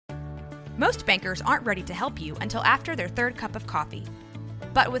Most bankers aren't ready to help you until after their third cup of coffee.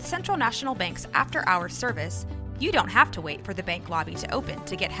 But with Central National Bank's after-hours service, you don't have to wait for the bank lobby to open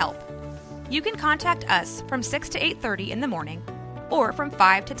to get help. You can contact us from 6 to 8:30 in the morning or from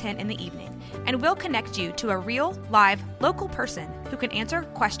 5 to 10 in the evening, and we'll connect you to a real, live, local person who can answer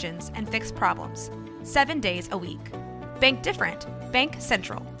questions and fix problems 7 days a week. Bank different. Bank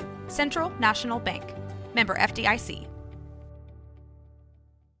Central. Central National Bank. Member FDIC.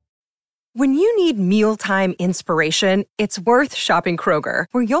 When you need mealtime inspiration, it's worth shopping Kroger,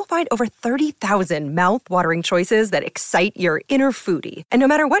 where you'll find over 30,000 mouth-watering choices that excite your inner foodie. And no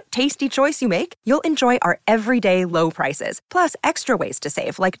matter what tasty choice you make, you'll enjoy our everyday low prices, plus extra ways to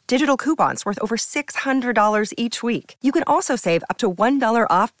save, like digital coupons worth over $600 each week. You can also save up to $1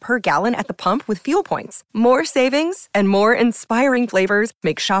 off per gallon at the pump with fuel points. More savings and more inspiring flavors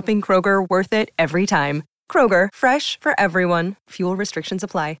make shopping Kroger worth it every time. Kroger, fresh for everyone. Fuel restrictions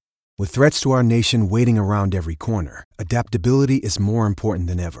apply. With threats to our nation waiting around every corner, adaptability is more important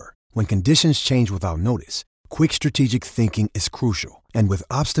than ever. When conditions change without notice, quick strategic thinking is crucial. And with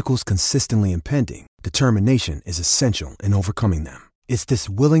obstacles consistently impending, determination is essential in overcoming them. It's this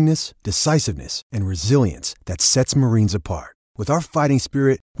willingness, decisiveness, and resilience that sets Marines apart. With our fighting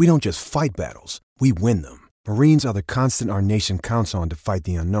spirit, we don't just fight battles, we win them. Marines are the constant our nation counts on to fight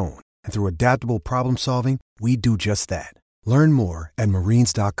the unknown. And through adaptable problem solving, we do just that. Learn more at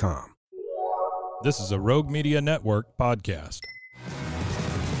marines.com. This is a Rogue Media Network podcast.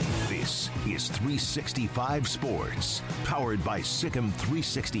 This is 365 Sports, powered by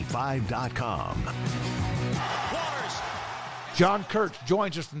Sikkim365.com. John Kurtz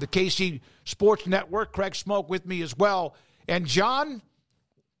joins us from the KC Sports Network. Craig Smoke with me as well. And John,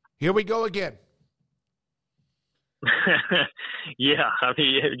 here we go again. Yeah, I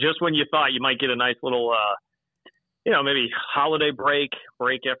mean, just when you thought you might get a nice little maybe holiday break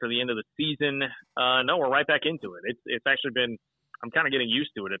after the end of the season. No, we're right back into it. It's actually been, I'm kind of getting used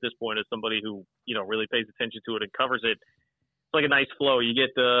to it at this point as somebody who, really pays attention to it and covers it. It's like a nice flow. You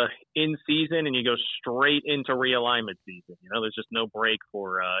get the in season and you go straight into realignment season. There's just no break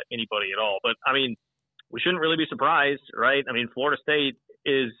for anybody at all. But I mean, we shouldn't really be surprised, right? I mean, Florida State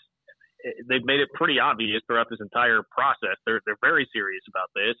they've made it pretty obvious throughout this entire process. They're very serious about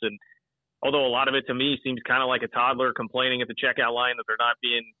this. And although a lot of it to me seems kind of like a toddler complaining at the checkout line that they're not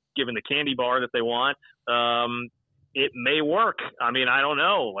being given the candy bar that they want, it may work. I mean, I don't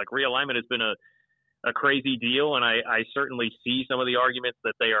know. Like, realignment has been a crazy deal, and I certainly see some of the arguments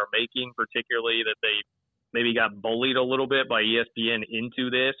that they are making, particularly that they maybe got bullied a little bit by ESPN into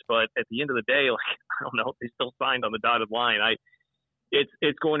this. But at the end of the day, like, I don't know if they still signed on the dotted line.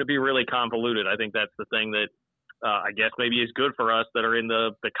 It's going to be really convoluted. I think that's the thing that I guess maybe is good for us that are in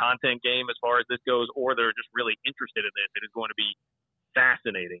the content game as far as this goes, or they're just really interested in this. It is going to be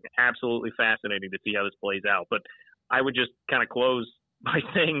fascinating, absolutely fascinating to see how this plays out. But I would just kind of close by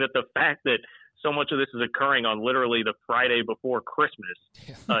saying that the fact that so much of this is occurring on literally the Friday before Christmas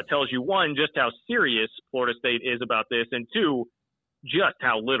tells you, one, just how serious Florida State is about this, and two, just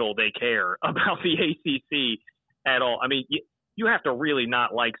how little they care about the ACC at all. I mean, you have to really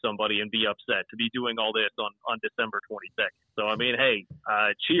not like somebody and be upset to be doing all this on December 22nd. So, I mean, hey,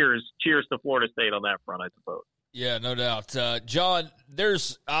 cheers to Florida State on that front, I suppose. Yeah, no doubt. John,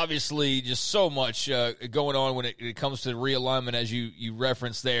 there's obviously just so much going on when it comes to the realignment, as you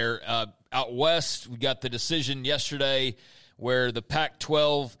referenced there. Out west, we got the decision yesterday where the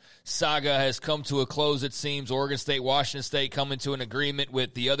Pac-12 saga has come to a close, it seems. Oregon State, Washington State coming to an agreement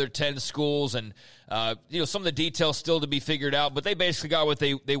with the other 10 schools, and some of the details still to be figured out, but they basically got what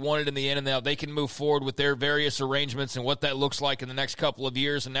they wanted in the end, and now they can move forward with their various arrangements and what that looks like in the next couple of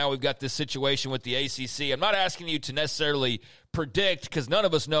years. And now we've got this situation with the ACC. I'm not asking you to necessarily predict, because none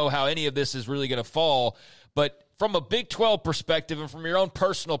of us know how any of this is really going to fall, but from a Big 12 perspective and from your own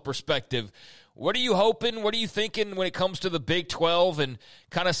personal perspective, what are you hoping? What are you thinking when it comes to the Big 12 and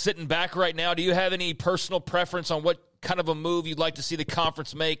kind of sitting back right now? Do you have any personal preference on what kind of a move you'd like to see the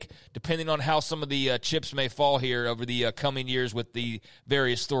conference make, depending on how some of the chips may fall here over the coming years with the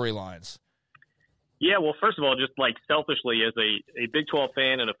various storylines? Yeah, well, first of all, just like selfishly as a Big 12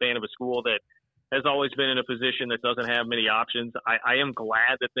 fan and a fan of a school that has always been in a position that doesn't have many options, I am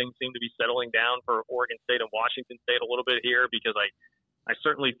glad that things seem to be settling down for Oregon State and Washington State a little bit here, because I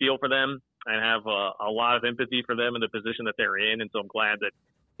certainly feel for them and have a lot of empathy for them in the position that they're in. And so I'm glad that,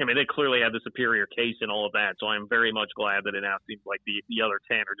 I mean, they clearly have the superior case and all of that. So I'm very much glad that it now seems like the other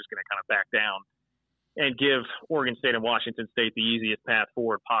 10 are just going to kind of back down and give Oregon State and Washington State the easiest path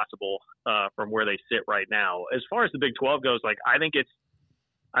forward possible from where they sit right now. As far as the Big 12 goes, like, I think it's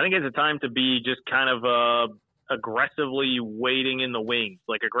a time to be just kind of aggressively waiting in the wings,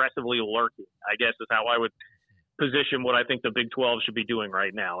 like aggressively lurking, I guess is how I would position what I think the Big 12 should be doing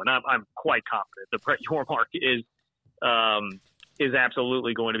right now. And I'm quite confident that Brett Yormark is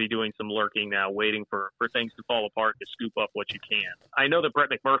absolutely going to be doing some lurking now, waiting for things to fall apart to scoop up what you can. I know that Brett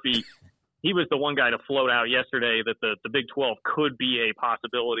McMurphy, he was the one guy to float out yesterday that the Big 12 could be a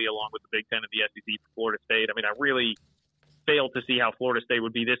possibility along with the Big 10 and the SEC for Florida State. I mean, I really failed to see how Florida State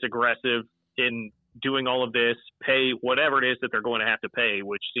would be this aggressive in doing all of this, pay whatever it is that they're going to have to pay,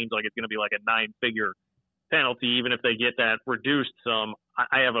 which seems like it's going to be like a 9-figure penalty, even if they get that reduced some.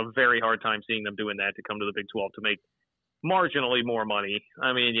 I have a very hard time seeing them doing that to come to the Big 12 to make marginally more money.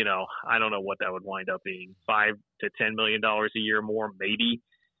 I mean, I don't know what that would wind up being, $5 to $10 million a year more, maybe.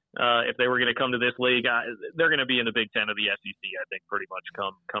 If they were going to come to this league, they're going to be in the Big 10 of the SEC, I think, pretty much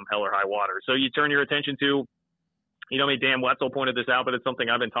come hell or high water. So you turn your attention to, Dan Wetzel pointed this out, but it's something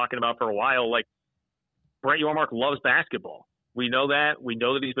I've been talking about for a while. Like, Brett Yormark loves basketball. We know that. We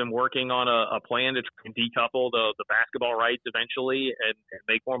know that he's been working on a plan to try and decouple the basketball rights eventually and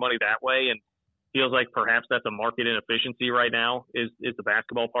make more money that way. And feels like perhaps that's a market inefficiency right now is the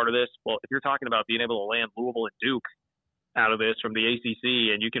basketball part of this. Well, if you're talking about being able to land Louisville and Duke out of this from the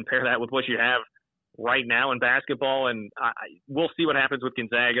ACC, and you compare that with what you have right now in basketball, and we'll see what happens with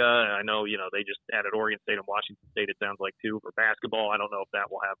Gonzaga. I know, they just added Oregon State and Washington State, it sounds like, too, for basketball. I don't know if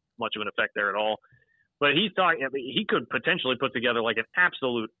that will have much of an effect there at all. But he's talking, he could potentially put together like an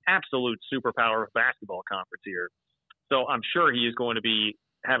absolute superpower basketball conference here. So I'm sure he is going to be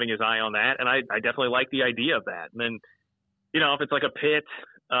having his eye on that. And I definitely like the idea of that. And then, if it's like a Pitt,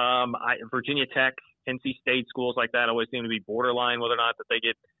 Virginia Tech, NC State, schools like that always seem to be borderline whether or not that they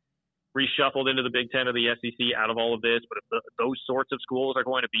get reshuffled into the Big 10 or the SEC out of all of this. But if those sorts of schools are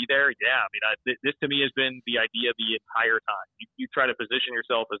going to be there, yeah, this to me has been the idea the entire time. You try to position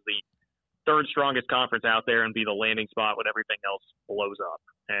yourself as the third strongest conference out there and be the landing spot when everything else blows up.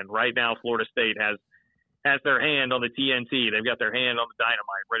 And right now, Florida State has their hand on the TNT. They've got their hand on the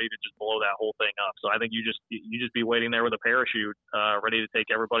dynamite, ready to just blow that whole thing up. So I think you just be waiting there with a parachute, ready to take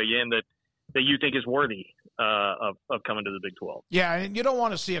everybody in that you think is worthy of coming to the Big 12. Yeah, and you don't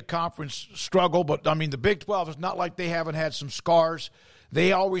want to see a conference struggle, but, the Big 12 is not like they haven't had some scars.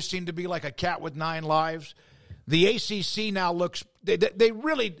 They always seem to be like a cat with 9 lives. The ACC now looks – they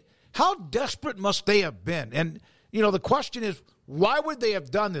really – how desperate must they have been? And, the question is, why would they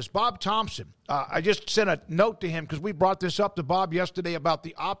have done this? Bob Thompson, I just sent a note to him because we brought this up to Bob yesterday about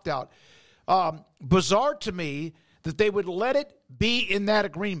the opt-out. Bizarre to me that they would let it be in that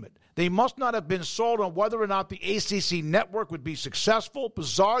agreement. They must not have been sold on whether or not the ACC network would be successful.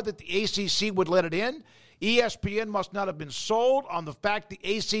 Bizarre that the ACC would let it in. ESPN must not have been sold on the fact the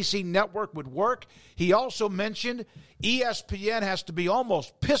ACC network would work. He also mentioned ESPN has to be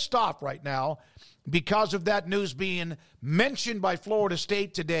almost pissed off right now because of that news being mentioned by Florida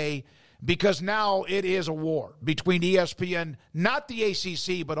State today, because now it is a war between ESPN, not the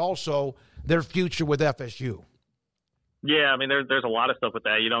ACC, but also their future with FSU. Yeah, there's a lot of stuff with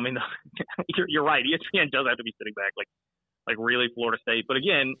that. You're right. ESPN does have to be sitting back, like really Florida State. But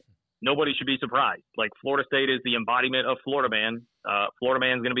again, nobody should be surprised. Like, Florida State is the embodiment of Florida Man. Florida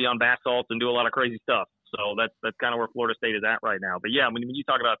Man's going to be on bath salts and do a lot of crazy stuff. So that's kind of where Florida State is at right now. But yeah, when you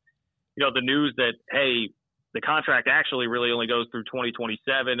talk about, the news that, hey, the contract actually really only goes through 2027,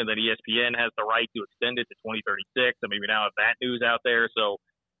 and then ESPN has the right to extend it to 2036. We now have that news out there. So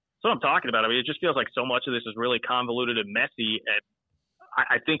what I'm talking about, it just feels like so much of this is really convoluted and messy. And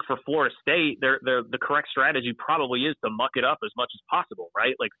I think for Florida State, the correct strategy probably is to muck it up as much as possible,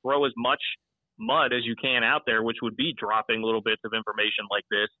 right? Like, throw as much mud as you can out there, which would be dropping little bits of information like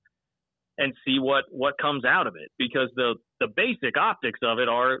this, and see what comes out of it. Because the basic optics of it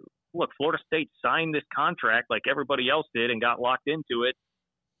are, look, Florida State signed this contract like everybody else did and got locked into it.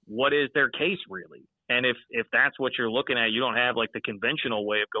 What is their case really? And if that's what you're looking at, you don't have like the conventional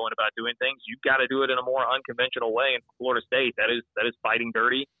way of going about doing things. You've got to do it in a more unconventional way. And for Florida State, that is fighting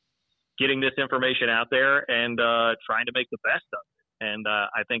dirty, getting this information out there, and trying to make the best of it. And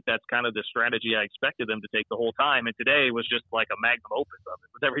I think that's kind of the strategy I expected them to take the whole time. And today was just like a magnum opus of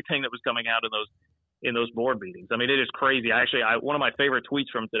it, with everything that was coming out in those board meetings. It is crazy. One of my favorite tweets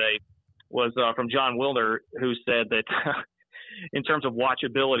from today was from John Wilner, who said that in terms of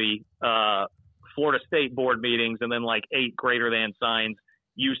watchability, Florida State board meetings, and then like 8 greater than signs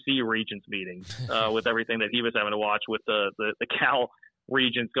UC Regents meetings with everything that he was having to watch with the Cal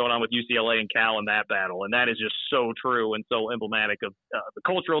Regents going on with UCLA and Cal in that battle. And that is just so true and so emblematic of the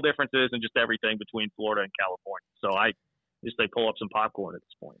cultural differences and just everything between Florida and California. So I just say pull up some popcorn at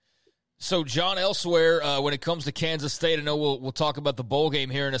this point. So, John, elsewhere, when it comes to Kansas State, I know we'll talk about the bowl game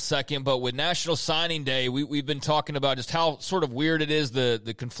here in a second, but with National Signing Day, we've been talking about just how sort of weird it is,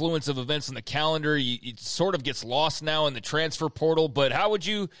 the confluence of events in the calendar. It sort of gets lost now in the transfer portal, but how would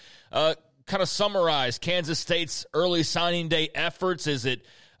you kind of summarize Kansas State's early signing day efforts? Is it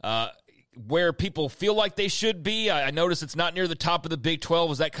where people feel like they should be? I noticed it's not near the top of the Big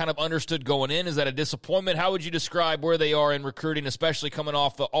 12. Is that kind of understood going in? Is that a disappointment? How would you describe where they are in recruiting, especially coming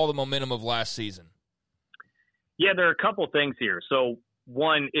off all the momentum of last season? Yeah, there are a couple things here. So,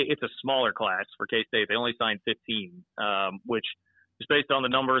 one, it's a smaller class for K-State. They only signed 15, which is based on the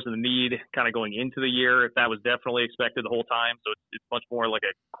numbers and the need kind of going into the year. That was definitely expected the whole time. So it's much more like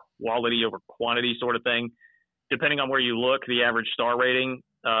a quality over quantity sort of thing. Depending on where you look, the average star rating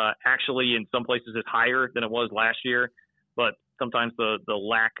actually in some places is higher than it was last year, but sometimes the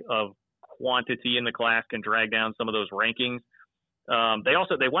lack of quantity in the class can drag down some of those rankings.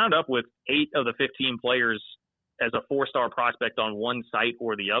 They wound up with 8 of the 15 players as a 4-star prospect on one site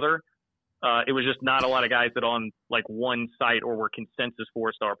or the other. It was just not a lot of guys that on like one site or were consensus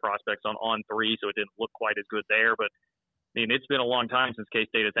 4-star prospects on 3, so it didn't look quite as good there. But I mean, it's been a long time since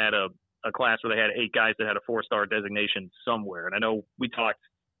K-State has had a class where they had 8 guys that had a 4-star designation somewhere. And I know we talked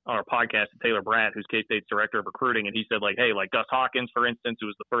on our podcast to Taylor Bratt, who's K-State's director of recruiting, and he said, like, hey, like Gus Hawkins, for instance, who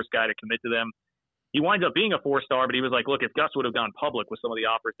was the first guy to commit to them, he winds up being a 4-star, but he was like, look, if Gus would have gone public with some of the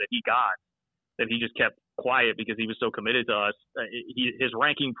offers that he got, that he just kept quiet because he was so committed to us, his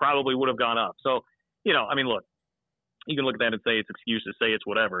ranking probably would have gone up. So, I mean, look, you can look at that and say it's excuses, say it's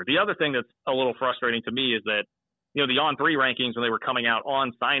whatever. The other thing that's a little frustrating to me is that, the on-3 rankings when they were coming out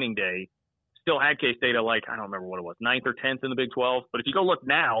on signing day still had K-State at like, I don't remember what it was, 9th or 10th in the Big 12. But if you go look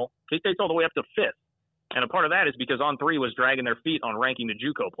now, K-State's all the way up to 5th. And a part of that is because on-3 was dragging their feet on ranking the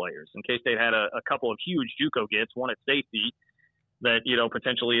JUCO players. And K-State had a couple of huge JUCO gets, one at safety that,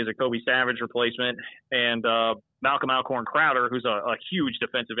 potentially is a Kobe Savage replacement, and Malcolm Alcorn Crowder, who's a huge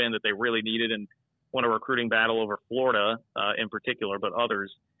defensive end that they really needed and won a recruiting battle over Florida in particular, but others.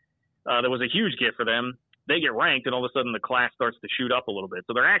 That was a huge get for them. They get ranked, and all of a sudden the class starts to shoot up a little bit.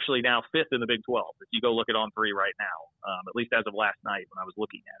 So they're actually now 5th in the Big 12, if you go look at on 3 right now, at least as of last night when I was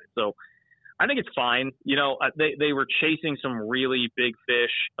looking at it. So I think it's fine. They were chasing some really big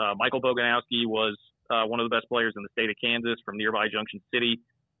fish. Michael Boganowski was one of the best players in the state of Kansas from nearby Junction City.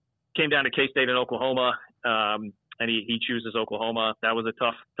 Came down to K-State in Oklahoma, and he chooses Oklahoma. That was a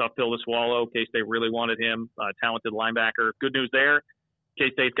tough pill to swallow. K-State really wanted him, talented linebacker. Good news there.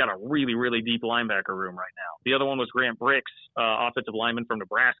 K-State's got a really, really deep linebacker room right now. The other one was Grant Bricks, offensive lineman from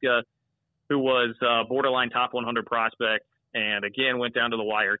Nebraska, who was borderline top 100 prospect, and again went down to the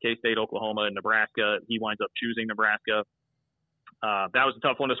wire. K-State, Oklahoma, and Nebraska. He winds up choosing Nebraska. That was a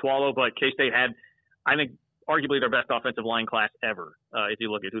tough one to swallow, but K-State had, I think, arguably their best offensive line class ever, if you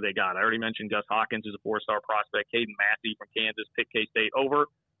look at who they got. I already mentioned Gus Hawkins, who's a 4-star prospect. Caden Massey from Kansas picked K-State over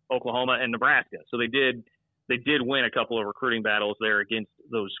Oklahoma and Nebraska. So they did win a couple of recruiting battles there against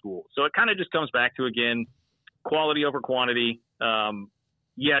those schools. So it kind of just comes back to, again, quality over quantity.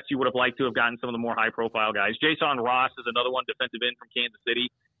 Yes, you would have liked to have gotten some of the more high-profile guys. Jason Ross is another one, defensive end from Kansas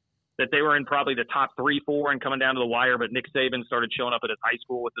City, that they were in probably the top 3-4 and coming down to the wire, but Nick Saban started showing up at his high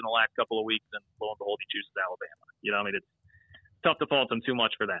school within the last couple of weeks, and lo and behold, he chooses Alabama. It's tough to fault them too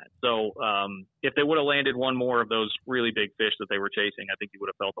much for that. So if they would have landed one more of those really big fish that they were chasing, I think he would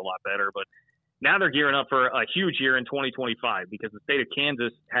have felt a lot better. But now they're gearing up for a huge year in 2025 because the state of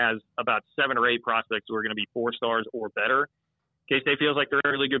Kansas has about 7 or 8 prospects who are going to be 4 stars or better. K-State feels like they're in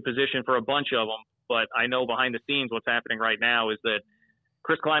a really good position for a bunch of them, but I know behind the scenes what's happening right now is that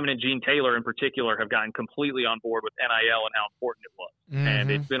Chris Kleiman and Gene Taylor in particular have gotten completely on board with NIL and how important it was. Mm-hmm.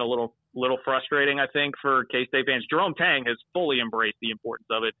 And it's been a little frustrating, I think, for K-State fans. Jerome Tang has fully embraced the importance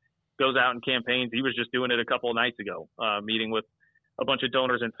of it, goes out in campaigns. He was just doing it a couple of nights ago, meeting with a bunch of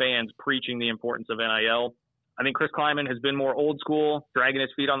donors and fans preaching the importance of NIL. I think Chris Kleiman has been more old school, dragging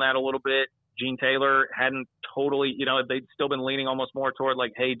his feet on that a little bit. Gene Taylor hadn't totally, they'd still been leaning almost more toward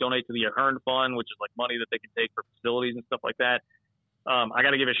like, hey, donate to the Ahern Fund, which is like money that they can take for facilities and stuff like that. I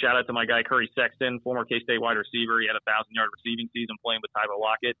got to give a shout out to my guy, Curry Sexton, former K-State wide receiver. He had a 1,000-yard receiving season playing with Tyler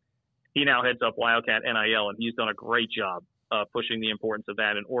Lockett. He now heads up Wildcat NIL, and he's done a great job pushing the importance of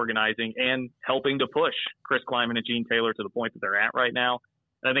that and organizing and helping to push Chris Kleiman and Gene Taylor to the point that they're at right now.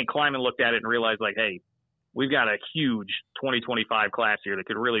 And I think Kleiman looked at it and realized, like, hey, we've got a huge 2025 class here that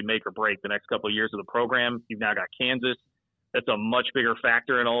could really make or break the next couple of years of the program. You've now got Kansas. That's a much bigger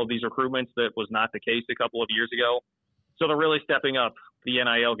factor in all of these recruitments that was not the case a couple of years ago. So they're really stepping up the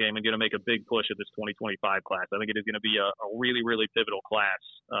NIL game and going to make a big push at this 2025 class. I think it is going to be a really, really pivotal class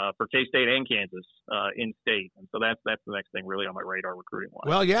for K-State and Kansas in state. And so that's the next thing really on my radar recruiting-wise.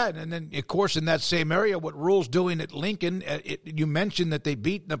 Well, yeah, and then, of course, in that same area, what Rule's doing at Lincoln, you mentioned that they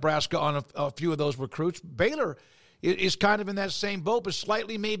beat Nebraska on a few of those recruits. Baylor is kind of in that same boat, but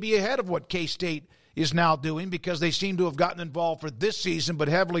slightly maybe ahead of what K-State is now doing because they seem to have gotten involved for this season, but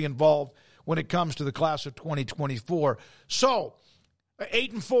heavily involved when it comes to the class of 2024. So,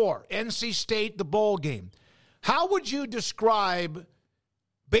 8-4, NC State, the bowl game. How would you describe,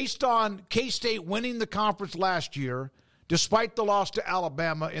 based on K-State winning the conference last year, despite the loss to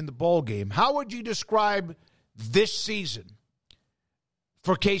Alabama in the bowl game, how would you describe this season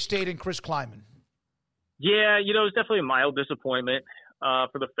for K-State and Chris Kleiman? Yeah, it's definitely a mild disappointment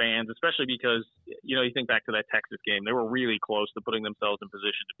for the fans, especially because, you think back to that Texas game. They were really close to putting themselves in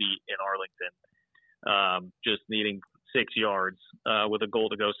position to be in Arlington, just needing 6 yards with a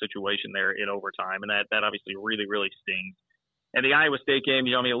goal-to-go situation there in overtime. And that obviously really, really stings. And the Iowa State game,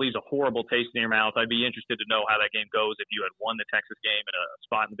 it leaves a horrible taste in your mouth. I'd be interested to know how that game goes if you had won the Texas game and a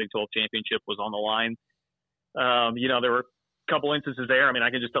spot in the Big 12 championship was on the line. There were a couple instances there. I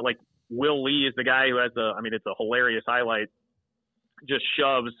can just tell, like, Will Lee is the guy who has it's a hilarious highlight, just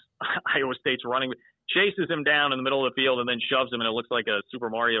shoves Iowa State's running, chases him down in the middle of the field and then shoves him, and it looks like a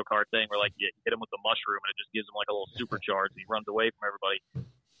Super Mario Kart thing where, like, you hit him with the mushroom and it just gives him, like, a little supercharge and he runs away from everybody.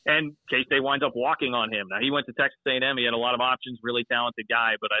 And K-State winds up walking on him. Now, he went to Texas A&M. He had a lot of options, really talented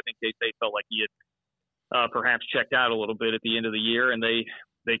guy, but I think K-State felt like he had perhaps checked out a little bit at the end of the year, and they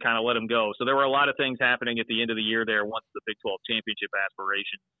kind of let him go. So there were a lot of things happening at the end of the year there once the Big 12 championship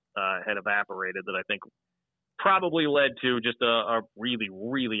aspiration had evaporated that I think probably led to just a really,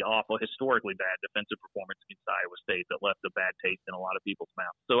 really awful, historically bad defensive performance against Iowa State that left a bad taste in a lot of people's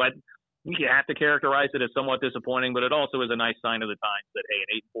mouths. So you have to characterize it as somewhat disappointing, but it also is a nice sign of the times that, hey,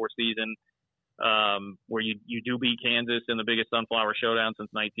 an 8-4 season where you do beat Kansas in the biggest Sunflower Showdown since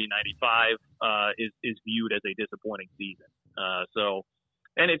 1995 is viewed as a disappointing season.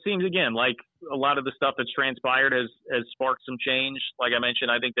 And it seems, again, like a lot of the stuff that's transpired has sparked some change. Like I mentioned,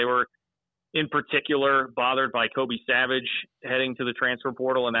 I think they were in particular bothered by Kobe Savage heading to the transfer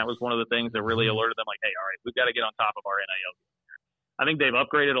portal, and that was one of the things that really alerted them, like, hey, all right, we've got to get on top of our NIL. I think they've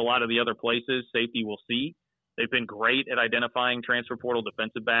upgraded a lot of the other places. Safety, we'll see. They've been great at identifying transfer portal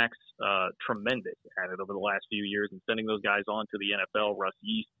defensive backs, tremendous at it over the last few years, and sending those guys on to the NFL. Russ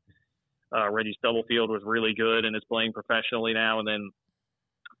Yeast, Reggie Stubblefield was really good and is playing professionally now, and then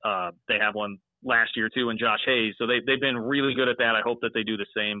they have one last year too in Josh Hayes. So they've been really good at that. I hope that they do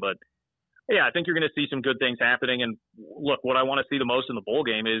the same. But yeah, I think you're going to see some good things happening. And look, what I want to see the most in the bowl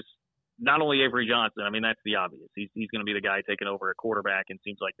game is not only Avery Johnson. I mean, that's the obvious. He's going to be the guy taking over at quarterback, and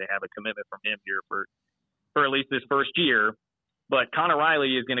seems like they have a commitment from him here for at least this first year. But Connor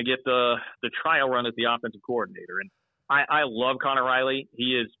Riley is going to get the trial run as the offensive coordinator. And I love Connor Riley.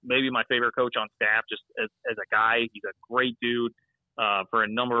 He is maybe my favorite coach on staff just as a guy. He's a great dude. For a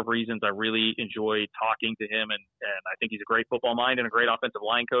number of reasons, I really enjoy talking to him, and I think he's a great football mind and a great offensive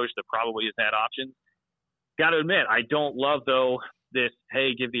line coach that probably has had options. Got to admit, I don't love, though, this,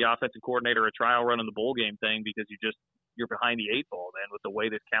 hey, give the offensive coordinator a trial run in the bowl game thing, because you're behind the 8 ball then with the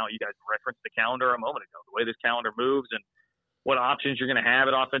way this you guys referenced the calendar a moment ago, the way this calendar moves and what options you're going to have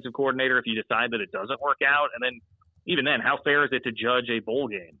at offensive coordinator if you decide that it doesn't work out. And then even then, how fair is it to judge a bowl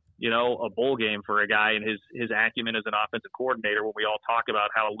game? A bowl game for a guy and his acumen as an offensive coordinator, when we all talk about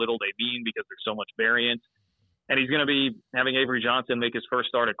how little they mean because there's so much variance. And he's going to be having Avery Johnson make his first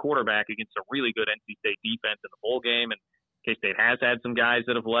start at quarterback against a really good NC State defense in the bowl game. And K-State has had some guys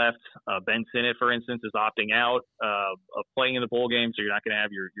that have left. Ben Sinnott, for instance, is opting out of playing in the bowl game, so you're not going to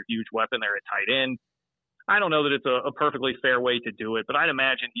have your huge weapon there at tight end. I don't know that it's a perfectly fair way to do it, but I'd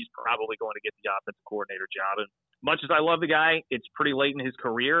imagine he's probably going to get the offensive coordinator job. And much as I love the guy, it's pretty late in his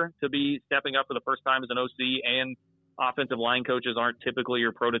career to be stepping up for the first time as an OC, and offensive line coaches aren't typically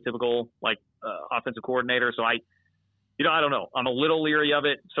your prototypical offensive coordinator. So I don't know. I'm a little leery of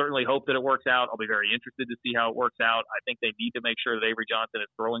it. Certainly hope that it works out. I'll be very interested to see how it works out. I think they need to make sure that Avery Johnson is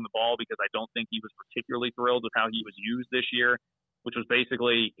throwing the ball, because I don't think he was particularly thrilled with how he was used this year, which was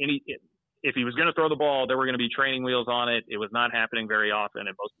basically if he was going to throw the ball, there were going to be training wheels on it. It was not happening very often,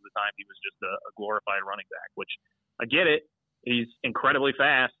 and most of the time he was just a glorified running back, which I get it. He's incredibly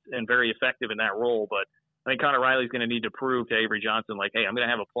fast and very effective in that role, but I think Connor Riley's going to need to prove to Avery Johnson, like, hey, I'm going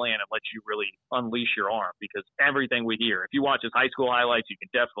to have a plan and let you really unleash your arm, because everything we hear, if you watch his high school highlights, you can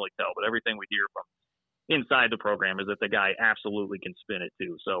definitely tell, but everything we hear from inside the program is that the guy absolutely can spin it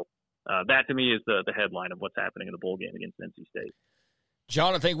too. So that to me is the headline of what's happening in the bowl game against NC State.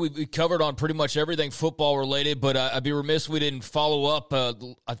 John, I think we covered on pretty much everything football related, but I'd be remiss if we didn't follow up. I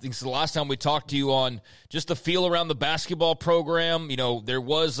think it's the last time we talked to you on just the feel around the basketball program. You know, there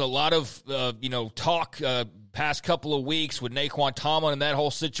was a lot of, talk past couple of weeks with Naquan Tomlin and that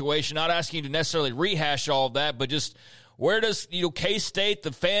whole situation. Not asking you to necessarily rehash all of that, but just where does, K-State,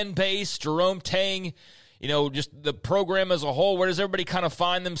 the fan base, Jerome Tang, just the program as a whole, where does everybody kind of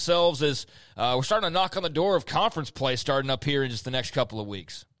find themselves as we're starting to knock on the door of conference play starting up here in just the next couple of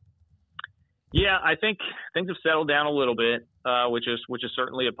weeks? Yeah, I think things have settled down a little bit, which is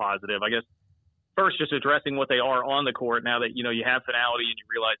certainly a positive. I guess first just addressing what they are on the court now that, you have finality and you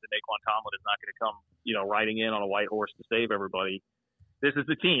realize that Naquan Tomlin is not going to come, riding in on a white horse to save everybody. This is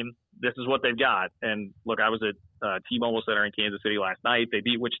the team. This is what they've got. And look, I was at T-Mobile Center in Kansas City last night. They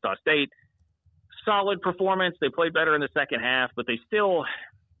beat Wichita State. Solid performance. They played better in the second half, but they still,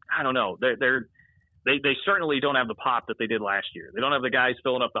 I don't know. They certainly don't have the pop that they did last year. They don't have the guys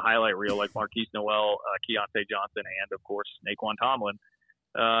filling up the highlight reel like Marquise Noel, Keontae Johnson, and of course Naquan Tomlin.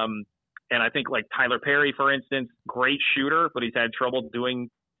 And I think like Tyler Perry, for instance, great shooter, but he's had trouble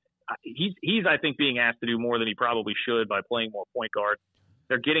doing. He's I think being asked to do more than he probably should by playing more point guard.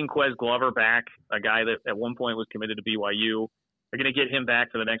 They're getting Quez Glover back, a guy that at one point was committed to BYU. They're going to get him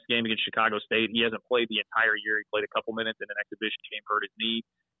back for the next game against Chicago State. He hasn't played the entire year. He played a couple minutes in an exhibition game, hurt his knee.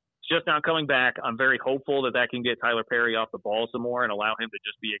 It's just not coming back. I'm very hopeful that can get Tyler Perry off the ball some more and allow him to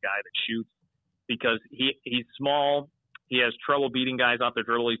just be a guy that shoots because he's small. He has trouble beating guys off the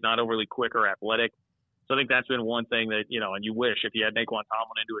dribble. He's not overly quick or athletic. So I think that's been one thing that, and you wish if you had Naquan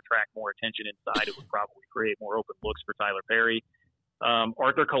Tomlin in to attract more attention inside, it would probably create more open looks for Tyler Perry.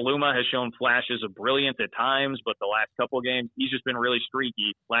 Arthur Kaluma has shown flashes of brilliance at times, but the last couple of games, he's just been really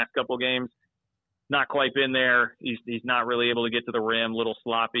streaky. Last couple of games, not quite been there. He's not really able to get to the rim, little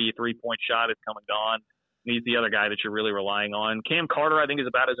sloppy, three-point shot has come and gone. He's the other guy that you're really relying on. Cam Carter, I think, is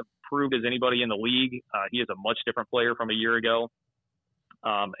about as improved as anybody in the league. He is a much different player from a year ago.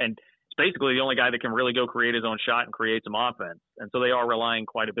 And it's basically the only guy that can really go create his own shot and create some offense. And so they are relying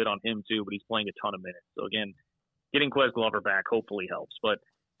quite a bit on him too, but he's playing a ton of minutes. So again, getting Quez Glover back hopefully helps. But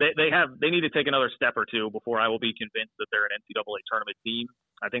they need to take another step or two before I will be convinced that they're an NCAA tournament team.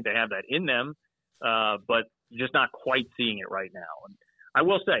 I think they have that in them, but just not quite seeing it right now. And I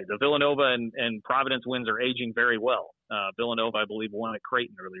will say the Villanova and Providence wins are aging very well. Villanova, I believe, won at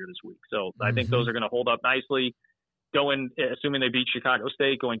Creighton earlier this week. So I think those are going to hold up nicely. Assuming they beat Chicago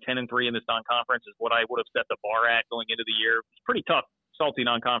State, going 10-3 in this non-conference is what I would have set the bar at going into the year. It's pretty tough, salty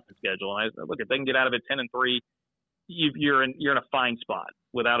non-conference schedule. And look, if they can get out of it 10-3, you're in a fine spot.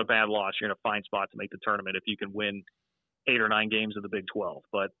 Without a bad loss, you're in a fine spot to make the tournament if you can win 8 or 9 games of the Big 12.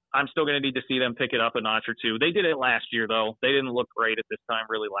 But I'm still going to need to see them pick it up a notch or two. They did it last year, though. They didn't look great at this time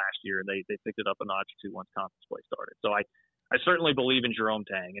really last year, and they picked it up a notch or two once conference play started. So I certainly believe in Jerome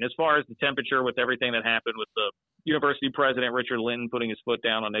Tang. And as far as the temperature with everything that happened with the university president, Richard Linton, putting his foot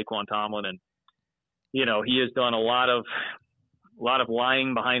down on Naquan Tomlin, and, he has done a lot of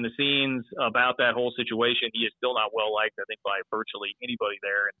lying behind the scenes about that whole situation. He is still not well liked, I think, by virtually anybody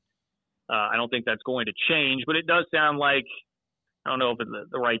there. And I don't think that's going to change, but it does sound like, I don't know if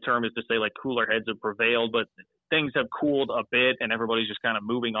the right term is to say like cooler heads have prevailed, but things have cooled a bit and everybody's just kind of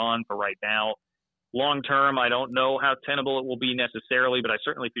moving on for right now. Long term, I don't know how tenable it will be necessarily, but I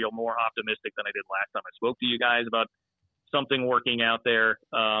certainly feel more optimistic than I did last time I spoke to you guys about something working out there.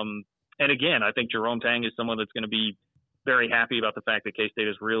 And again, I think Jerome Tang is someone that's going to be very happy about the fact that K-State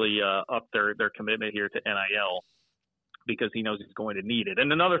has really upped their commitment here to NIL because he knows he's going to need it.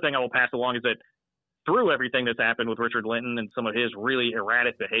 And another thing I will pass along is that through everything that's happened with Richard Linton and some of his really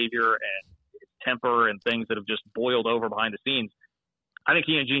erratic behavior and temper and things that have just boiled over behind the scenes, I think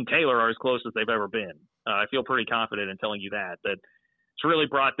he and Gene Taylor are as close as they've ever been. I feel pretty confident in telling you that it's really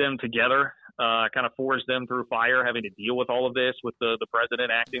brought them together, kind of forged them through fire, having to deal with all of this with the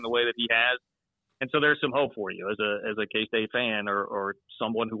president acting the way that he has. And so there's some hope for you as a K-State fan or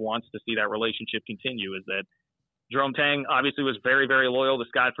someone who wants to see that relationship continue, is that Jerome Tang obviously was very, very loyal to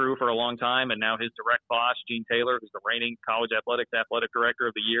Scott Drew for a long time, and now his direct boss, Gene Taylor, who's the reigning college athletics athletic director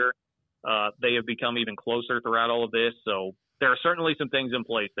of the year, they have become even closer throughout all of this. So there are certainly some things in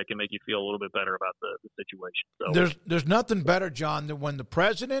place that can make you feel a little bit better about the situation. So there's nothing better, John, than when the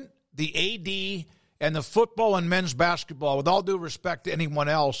president, the AD, and the football and men's basketball, with all due respect to anyone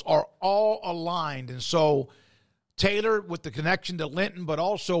else, are all aligned. And so Taylor, with the connection to Linton, but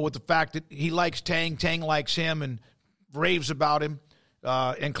also with the fact that he likes Tang likes him and raves about him,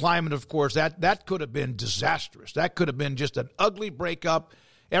 and Kleiman, of course, that could have been disastrous. That could have been just an ugly breakup.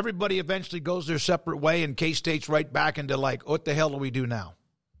 Everybody eventually goes their separate way, and K-State's right back into like, what the hell do we do now?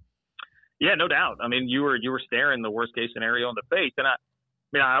 Yeah, no doubt. I mean, you were staring the worst case scenario in the face, and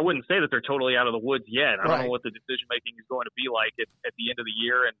mean, I wouldn't say that they're totally out of the woods yet. I don't Right. know what the decision making is going to be like at the end of the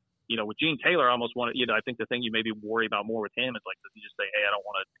year. And, with Gene Taylor, I almost want to, I think the thing you maybe worry about more with him is like, does he just say, hey, I don't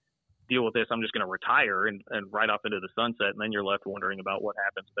want to deal with this. I'm just going to retire and ride off into the sunset. And then you're left wondering about what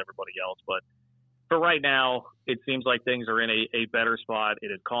happens with everybody else. But for right now, it seems like things are in a better spot.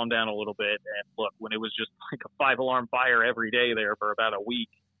 It has calmed down a little bit. And look, when it was just like a 5-alarm fire every day there for about a week,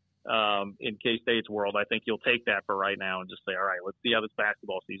 in K-State's world, I think you'll take that for right now and just say, all right, let's see how this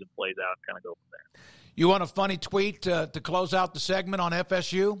basketball season plays out and kind of go from there. You want a funny tweet to close out the segment on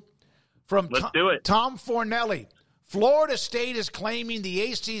FSU? Let's do it. Tom Fornelli. Florida State is claiming the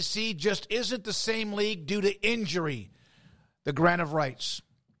ACC just isn't the same league due to injury, the grant of rights,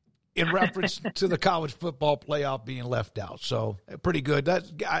 in reference to the college football playoff being left out. So pretty good.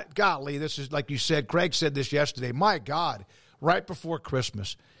 Golly, this is, like you said, Craig said this yesterday. My God, right before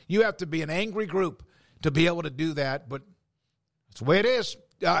Christmas. You have to be an angry group to be able to do that, but that's the way it is.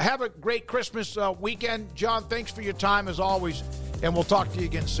 Have a great Christmas weekend. John, thanks for your time as always, and we'll talk to you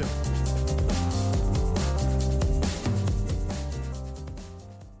again soon.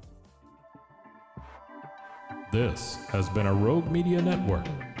 This has been a Rogue Media Network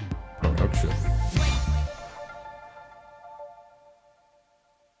production.